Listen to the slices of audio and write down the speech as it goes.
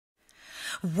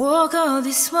Woke up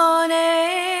this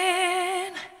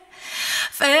morning,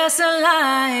 felt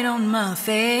sunlight on my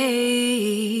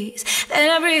face,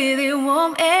 then I breathed the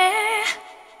warm air.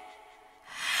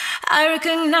 I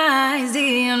recognize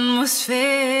the atmosphere,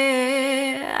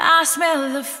 I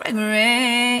smell the fragrance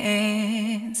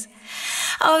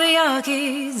of the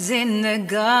orchids in the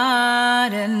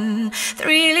garden,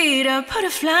 3-liter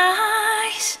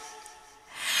butterflies,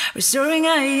 restoring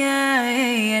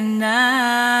and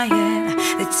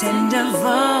the tender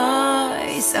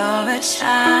voice of a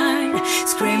child,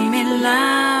 screaming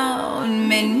loud,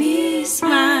 made me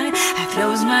smile. I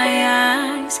closed my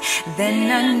eyes,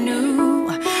 then I knew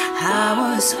I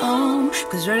was home,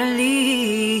 'cause where I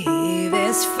live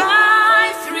is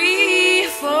 5, 3,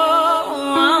 4,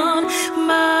 1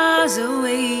 miles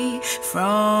away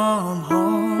from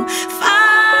home.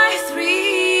 5,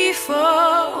 3,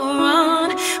 4, 1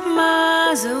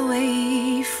 miles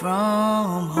away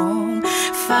from home.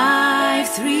 5,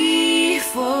 3,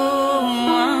 4,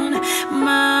 1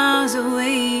 miles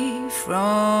away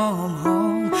from